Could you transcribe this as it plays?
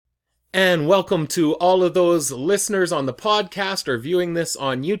And welcome to all of those listeners on the podcast or viewing this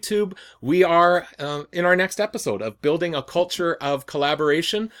on YouTube. We are in our next episode of Building a Culture of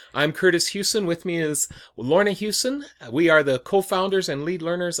Collaboration. I'm Curtis Hewson. With me is Lorna Hewson. We are the co-founders and lead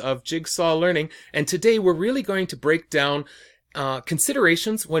learners of Jigsaw Learning. And today we're really going to break down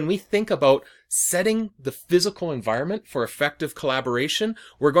considerations when we think about setting the physical environment for effective collaboration.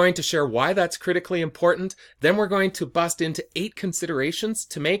 We're going to share why that's critically important. Then we're going to bust into 8 considerations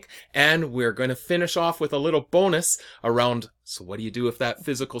to make, and we're going to finish off with a little bonus around, so what do you do if that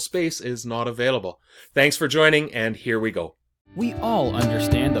physical space is not available? Thanks for joining, and here we go. We all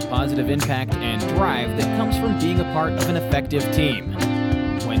understand the positive impact and drive that comes from being a part of an effective team.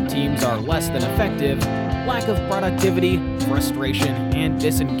 When teams are less than effective, lack of productivity, frustration, and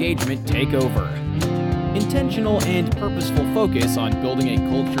disengagement take over. Intentional and purposeful focus on building a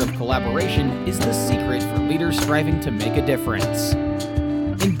culture of collaboration is the secret for leaders striving to make a difference.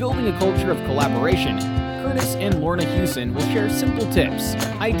 In building a culture of collaboration, Curtis and Lorna Hewson will share simple tips,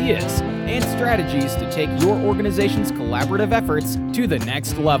 ideas, and strategies to take your organization's collaborative efforts to the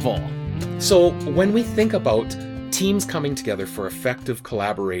next level. So when we think about teams coming together for effective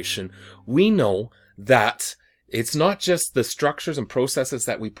collaboration, we know that it's not just the structures and processes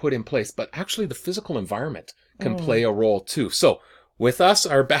that we put in place, but actually the physical environment can play a role too. So with us,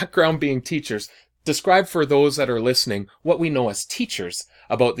 our background being teachers, describe for those that are listening what we know as teachers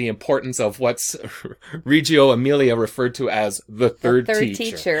about the importance of what's Reggio Emilia referred to as the third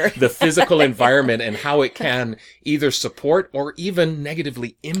teacher. The physical environment and how it can either support or even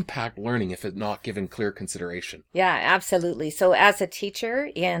negatively impact learning if it's not given clear consideration. Yeah, absolutely. So as a teacher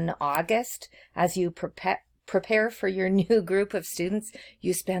in August, as you prepare for your new group of students,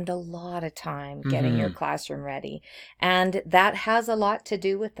 you spend a lot of time getting your classroom ready. And that has a lot to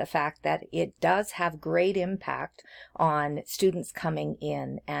do with the fact that it does have great impact on students coming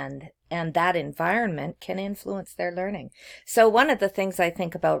in, and that environment can influence their learning. So one of the things I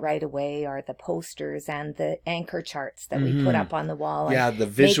think about right away are the posters and the anchor charts that we put up on the wall. Yeah, the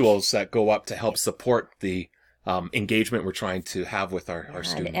visuals that go up to help support the engagement we're trying to have with our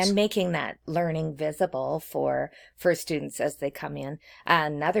students. And making that learning visible for students as they come in.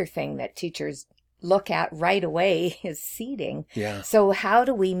 Another thing that teachers look at right away is seating. Yeah. So how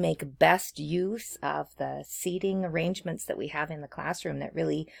do we make best use of the seating arrangements that we have in the classroom that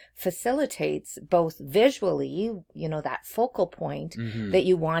really facilitates both visually, that focal point that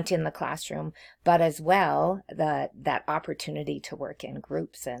you want in the classroom, but as well that opportunity to work in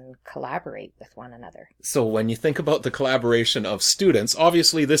groups and collaborate with one another. So when you think about the collaboration of students,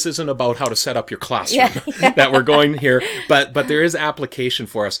 obviously this isn't about how to set up your classroom that we're going here, but there is application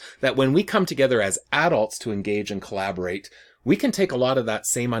for us that when we come together as adults to engage and collaborate, we can take a lot of that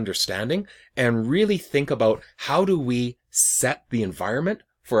same understanding and really think about how do we set the environment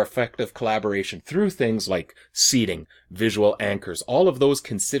for effective collaboration through things like seating, visual anchors, all of those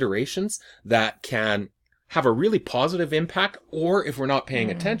considerations that can have a really positive impact, or if we're not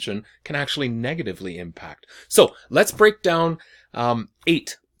paying attention, can actually negatively impact. So let's break down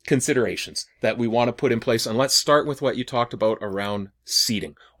 8 considerations that we want to put in place. And let's start with what you talked about around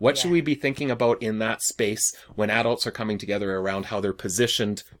seating. What should we be thinking about in that space when adults are coming together around how they're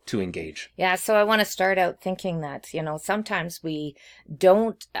positioned to engage? Yeah, so I want to start out thinking that, sometimes we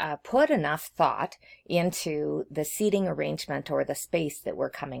don't put enough thought into the seating arrangement or the space that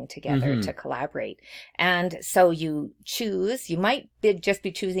we're coming together to collaborate. And so you might just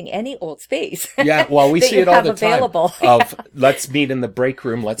be choosing any old space. Yeah, well, we see it all the time available. of let's meet in the break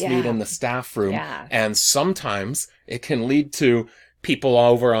room, let's meet in the staff room. Yeah. And sometimes it can lead to people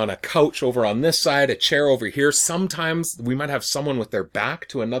over on a couch over on this side, a chair over here. Sometimes we might have someone with their back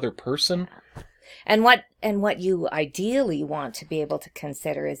to another person. And what you ideally want to be able to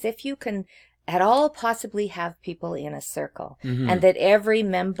consider is if you can at all possibly have people in a circle and that every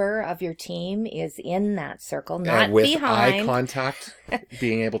member of your team is in that circle, not and with behind. eye contact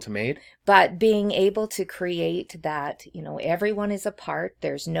being able to made. But being able to create that, everyone is a part.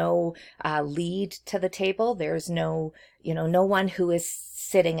 There's no lead to the table. There's no one who is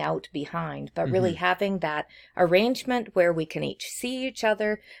sitting out behind, but really having that arrangement where we can each see each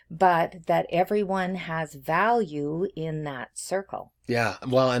other, but that everyone has value in that circle. Yeah,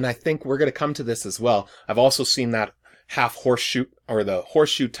 well, and I think we're going to come to this as well. I've also seen that half horseshoe or the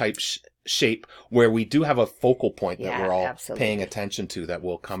horseshoe type shape where we do have a focal point that we're all paying attention to that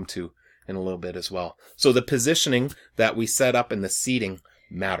we'll come to in a little bit as well. So the positioning that we set up in the seating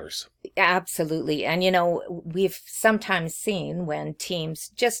matters. Absolutely. And, we've sometimes seen when teams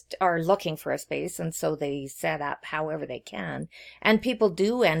just are looking for a space, and so they set up however they can, and people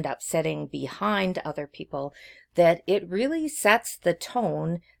do end up sitting behind other people. that it really sets the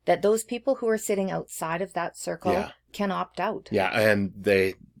tone that those people who are sitting outside of that circle can opt out. Yeah, and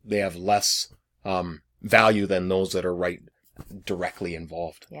they have less value than those that are right directly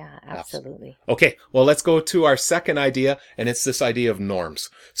involved. Yeah, absolutely. Okay, well, let's go to our second idea, and it's this idea of norms.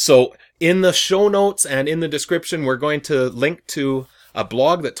 So in the show notes and in the description, we're going to link to a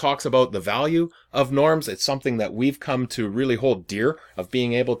blog that talks about the value of norms. It's something that we've come to really hold dear, of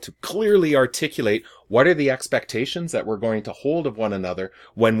being able to clearly articulate what are the expectations that we're going to hold of one another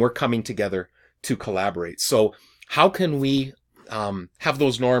when we're coming together to collaborate. So how can we have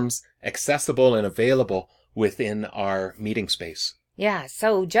those norms accessible and available within our meeting space? Yeah,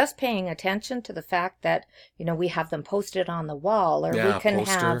 so just paying attention to the fact that, we have them posted on the wall, or we can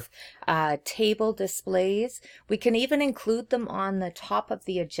have table displays. We can even include them on the top of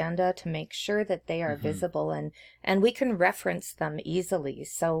the agenda to make sure that they are visible, and we can reference them easily.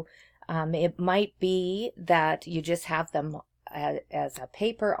 So it might be that you just have them as a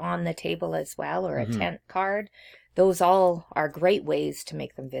paper on the table as well, or a tent card. Those all are great ways to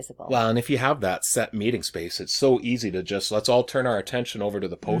make them visible. Well, and if you have that set meeting space, it's so easy to just, let's all turn our attention over to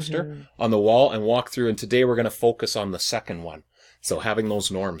the poster on the wall and walk through. And today we're going to focus on the second one. So having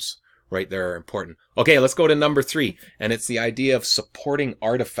those norms right there are important. Okay, let's go to number 3. And it's the idea of supporting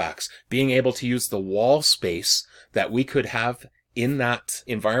artifacts, being able to use the wall space that we could have in that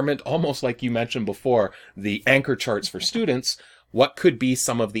environment, almost like you mentioned before, the anchor charts for students. What could be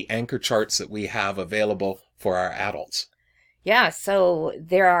some of the anchor charts that we have available for our adults? Yeah, so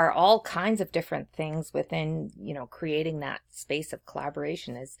there are all kinds of different things within, creating that space of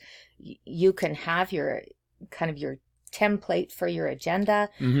collaboration. Is you can have your template for your agenda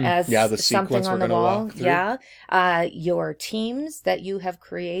as the something on the wall. Walk through. Your teams that you have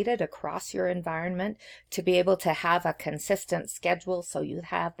created across your environment to be able to have a consistent schedule, so you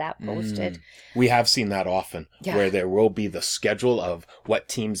have that posted. We have seen that often, where there will be the schedule of what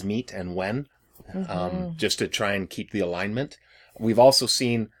teams meet and when, just to try and keep the alignment. We've also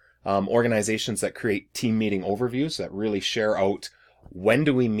seen organizations that create team meeting overviews that really share out when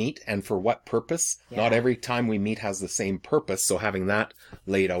do we meet and for what purpose. Not every time we meet has the same purpose, so having that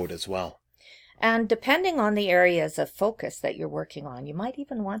laid out as well. And depending on the areas of focus that you're working on, you might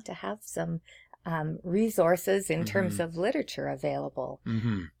even want to have some resources in terms of literature available.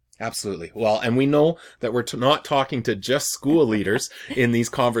 Absolutely. Well, and we know that we're not talking to just school leaders in these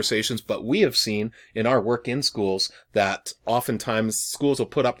conversations, but we have seen in our work in schools that oftentimes schools will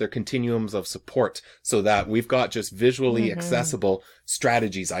put up their continuums of support so that we've got just visually accessible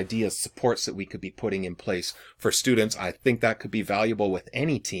strategies, ideas, supports that we could be putting in place for students. I think that could be valuable with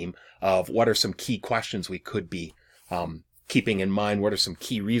any team of what are some key questions we could be keeping in mind. What are some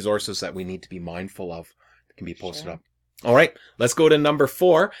key resources that we need to be mindful of that can be posted up? All right, let's go to number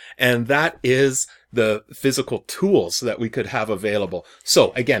 4, and that is the physical tools that we could have available.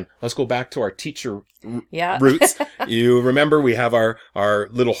 So again, let's go back to our teacher roots. You remember we have our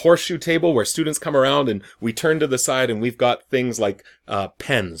little horseshoe table where students come around and we turn to the side and we've got things like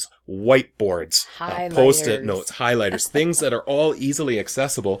pens, whiteboards, Post-it notes, highlighters, things that are all easily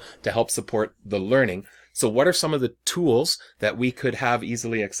accessible to help support the learning. So what are some of the tools that we could have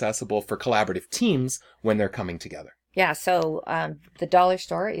easily accessible for collaborative teams when they're coming together? Yeah, so the dollar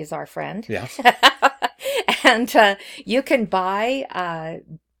store is our friend. Yeah. And you can buy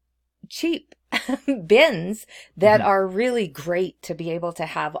cheap bins that are really great to be able to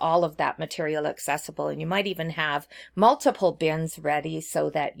have all of that material accessible. And you might even have multiple bins ready so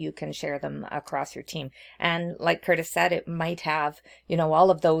that you can share them across your team. And like Curtis said, it might have, all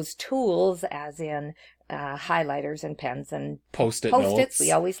of those tools, as in highlighters and pens and Post-it Post-its. notes.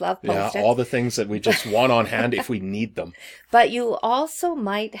 We always love Post-its. Yeah, all the things that we just want on hand if we need them. But you also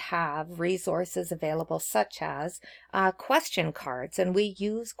might have resources available such as question cards. And we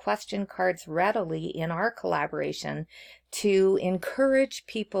use question cards readily in our collaboration to encourage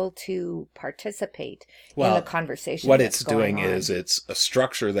people to participate in the conversation. What it's doing is it's a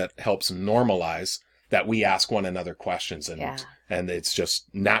structure that helps normalize that we ask one another questions, and it's just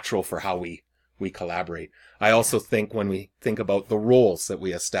natural for how we collaborate. I also think when we think about the roles that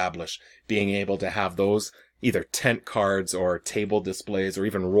we establish, being able to have those either tent cards or table displays or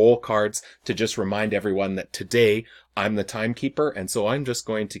even roll cards to just remind everyone that today I'm the timekeeper, and so I'm just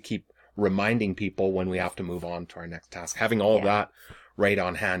going to keep reminding people when we have to move on to our next task. Having all of that right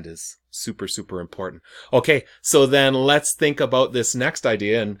on hand is super, super important. Okay, so then let's think about this next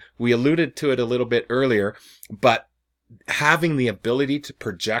idea, and we alluded to it a little bit earlier, but having the ability to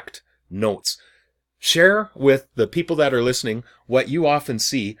project notes. share with the people that are listening what you often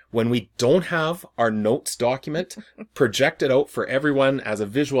see when we don't have our notes document projected out for everyone as a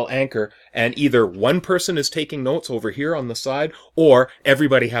visual anchor, and either one person is taking notes over here on the side, or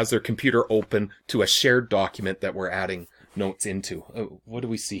everybody has their computer open to a shared document that we're adding notes into. What do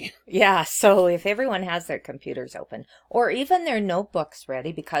we see? Yeah, so if everyone has their computers open, or even their notebooks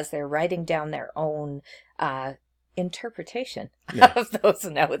ready because they're writing down their own interpretation of those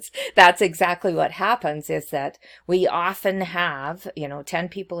notes, that's exactly what happens. Is that we often have 10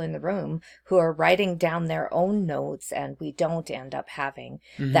 people in the room who are writing down their own notes, and we don't end up having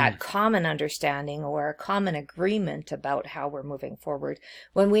that common understanding or a common agreement about how we're moving forward.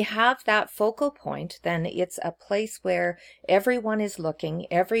 When we have that focal point, then it's a place where everyone is looking,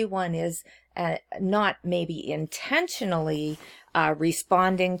 everyone is not maybe intentionally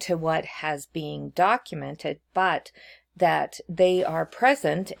responding to what has being documented, but that they are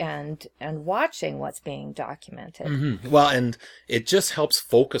present and watching what's being documented. Well, and it just helps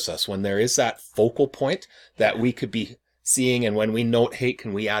focus us when there is that focal point that we could be seeing. And when we note, hey,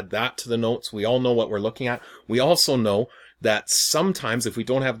 can we add that to the notes? We all know what we're looking at. We also know that sometimes if we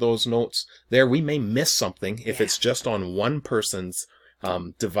don't have those notes there, we may miss something if it's just on one person's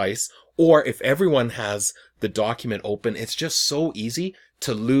device, or if everyone has the document open. It's just so easy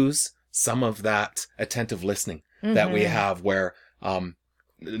to lose some of that attentive listening that we have, where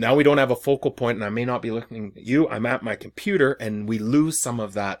now we don't have a focal point, and I may not be looking at you, I'm at my computer, and we lose some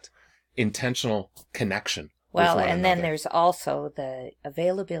of that intentional connection. Well, and then there's also the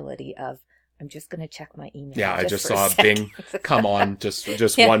availability of, I'm just going to check my email. Yeah, I just saw Bing come on just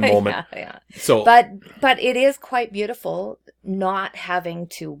one moment. Yeah. So, but it is quite beautiful not having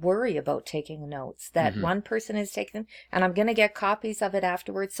to worry about taking notes, that one person is taking them, and I'm going to get copies of it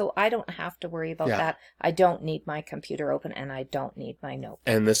afterwards, so I don't have to worry about that. I don't need my computer open, and I don't need my note.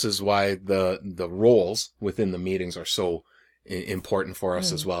 And this is why the roles within the meetings are so important for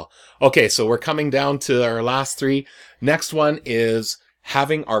us as well. Okay, so we're coming down to our last three. Next one is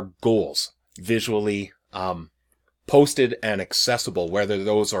having our goals visually posted and accessible, whether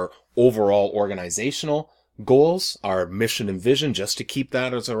those are overall organizational goals, our mission and vision, just to keep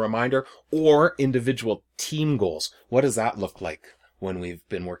that as a reminder, or individual team goals. What does that look like when we've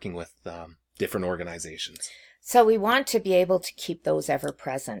been working with different organizations? So we want to be able to keep those ever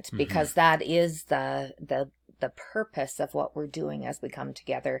present, because that is the purpose of what we're doing as we come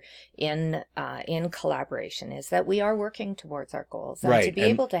together in collaboration, is that we are working towards our goals. And to be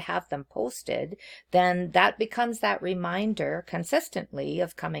able to have them posted, then that becomes that reminder consistently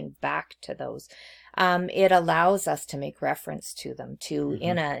of coming back to those. It allows us to make reference to them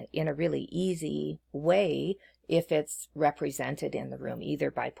in a really easy way, if it's represented in the room, either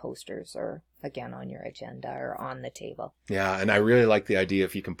by posters or, again, on your agenda or on the table. Yeah, and I really like the idea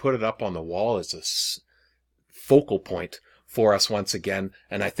if you can put it up on the wall as a focal point for us once again.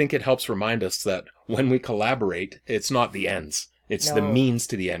 And I think it helps remind us that when we collaborate, it's not the ends. It's the means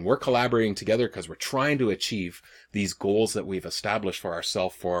to the end. We're collaborating together because we're trying to achieve these goals that we've established for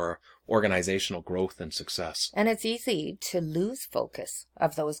ourselves for organizational growth and success. And it's easy to lose focus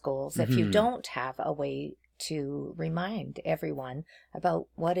of those goals if you don't have a way to remind everyone about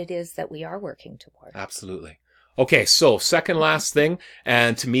what it is that we are working toward. Absolutely. Okay, so second last thing,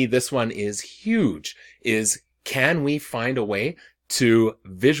 and to me this one is huge, is can we find a way to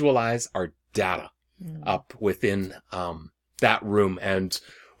visualize our data up within that room? And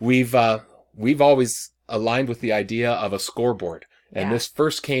we've always aligned with the idea of a scoreboard. And this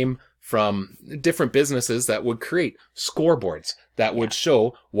first came from different businesses that would create scoreboards that would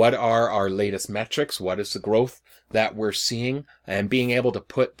show what are our latest metrics, what is the growth that we're seeing, and being able to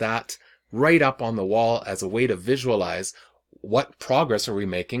put that right up on the wall as a way to visualize what progress are we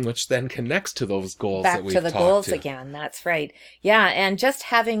making, which then connects to those goals that we've talked to. Back to the goals again. That's right. Yeah. And just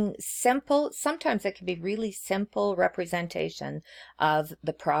having sometimes it can be really simple representation of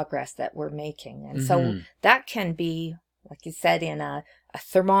the progress that we're making. And so that can be, like you said, in a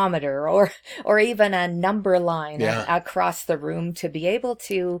thermometer or even a number line across the room, to be able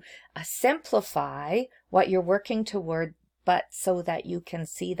to simplify what you're working toward, but so that you can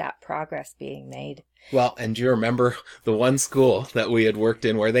see that progress being made. Well, and do you remember the one school that we had worked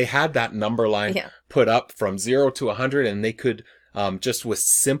in where they had that number line put up from 0 to 100, and they could just with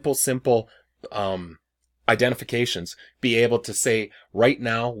simple identifications be able to say, right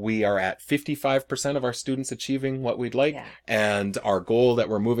now we are at 55% of our students achieving what we'd like, and our goal that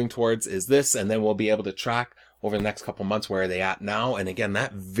we're moving towards is this, and then we'll be able to track over the next couple months. Where are they at now? And again,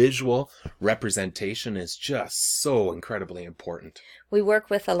 that visual representation is just so incredibly important. We work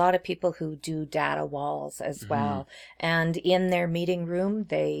with a lot of people who do data walls as well. And in their meeting room,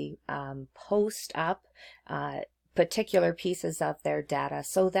 they post up particular pieces of their data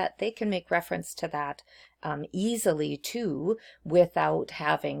so that they can make reference to that easily too, without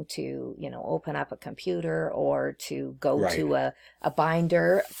having to, open up a computer or to go to a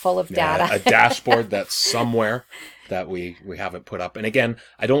binder full of data. A dashboard that's somewhere that we haven't put up. And again,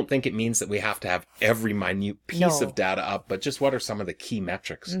 I don't think it means that we have to have every minute piece of data up, but just what are some of the key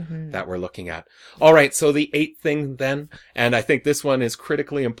metrics that we're looking at. All right, so the 8th thing then, and I think this one is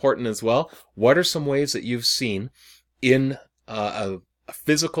critically important as well. What are some ways that you've seen in a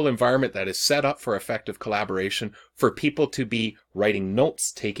physical environment that is set up for effective collaboration for people to be writing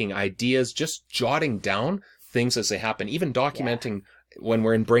notes, taking ideas, just jotting down things as they happen, even documenting when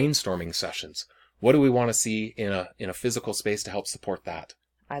we're in brainstorming sessions? What do we want to see in a physical space to help support that?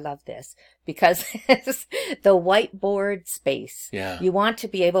 I love this because it's the whiteboard space. Yeah. You want to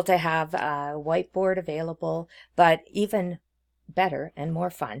be able to have a whiteboard available, but even better and more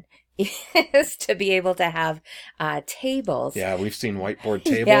fun is to be able to have tables. Yeah, we've seen whiteboard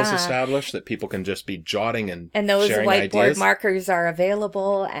tables established that people can just be jotting and those sharing whiteboard ideas. Markers are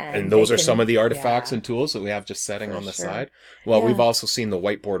available. And those are some of the artifacts and tools that we have just setting on the side. Well, we've also seen the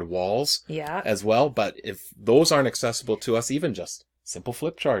whiteboard walls as well. But if those aren't accessible to us, even just simple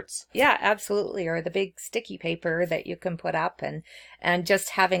flip charts. Yeah, absolutely. Or the big sticky paper that you can put up and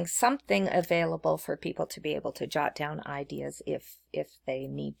just having something available for people to be able to jot down ideas if they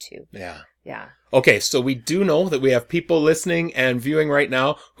need to. Yeah. Yeah. Okay, so we do know that we have people listening and viewing right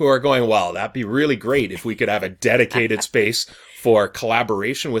now who are going, well, that'd be really great if we could have a dedicated space for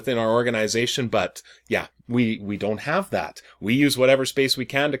collaboration within our organization. But yeah, we don't have that. We use whatever space we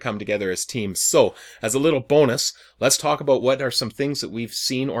can to come together as teams. So as a little bonus, let's talk about what are some things that we've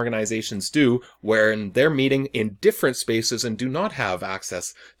seen organizations do where they're meeting in different spaces and do not have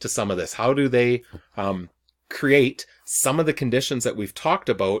access to some of this. How do they create some of the conditions that we've talked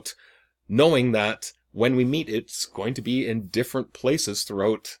about, knowing that when we meet, it's going to be in different places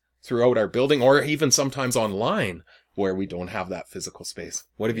throughout our building, or even sometimes online where we don't have that physical space?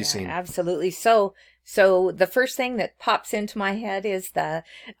 What have you seen? Absolutely. So the first thing that pops into my head is the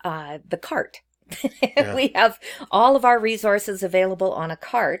cart. We have all of our resources available on a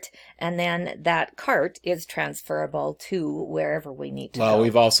cart, and then that cart is transferable to wherever we need to go. Well,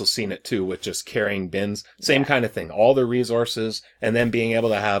 we've also seen it too with just carrying bins. Same kind of thing. All the resources, and then being able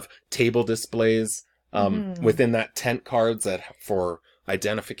to have table displays within that tent cards that for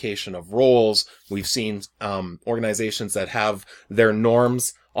identification of roles. We've seen organizations that have their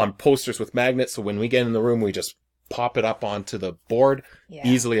norms on posters with magnets, so when we get in the room, we just pop it up onto the board,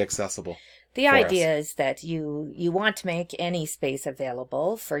 easily accessible. The idea is that you want to make any space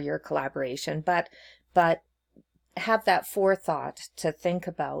available for your collaboration, but have that forethought to think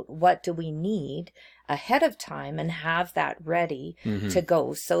about what do we need ahead of time and have that ready to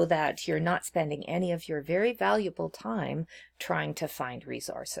go so that you're not spending any of your very valuable time trying to find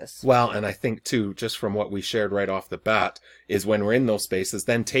resources. Well, and I think too, just from what we shared right off the bat, is when we're in those spaces,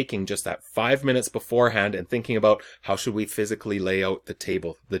 then taking just that 5 minutes beforehand and thinking about how should we physically lay out the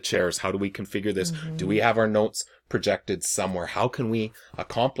table, the chairs, how do we configure this? Do we have our notes projected somewhere? How can we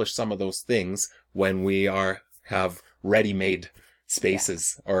accomplish some of those things when we have ready-made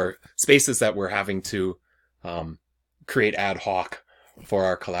spaces or spaces that we're having to create ad hoc for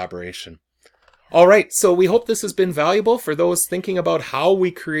our collaboration? All right, so we hope this has been valuable for those thinking about how we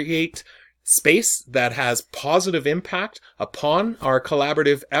create space that has positive impact upon our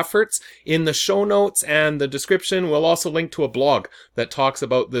collaborative efforts. In the show notes and the description, we'll also link to a blog that talks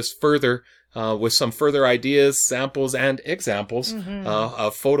about this further with some further ideas, samples, and examples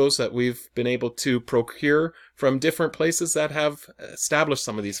of photos that we've been able to procure from different places that have established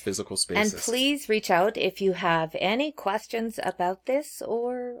some of these physical spaces. And please reach out if you have any questions about this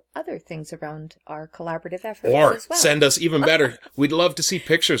or other things around our collaborative efforts or as well. Send us even better. We'd love to see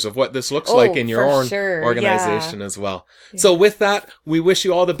pictures of what this looks like in your own organization as well. Yeah. So with that, we wish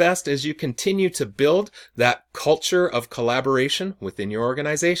you all the best as you continue to build that culture of collaboration within your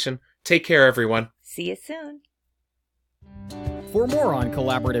organization. Take care, everyone. See you soon. For more on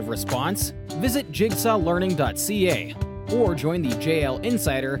collaborative response, visit jigsawlearning.ca or join the JL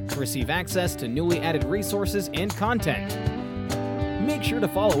Insider to receive access to newly added resources and content. Make sure to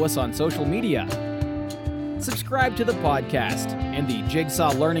follow us on social media. Subscribe to the podcast and the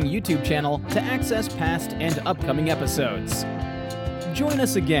Jigsaw Learning YouTube channel to access past and upcoming episodes. Join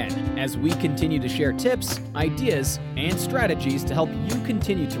us again as we continue to share tips, ideas, and strategies to help you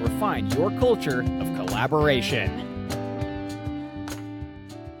continue to refine your culture of collaboration.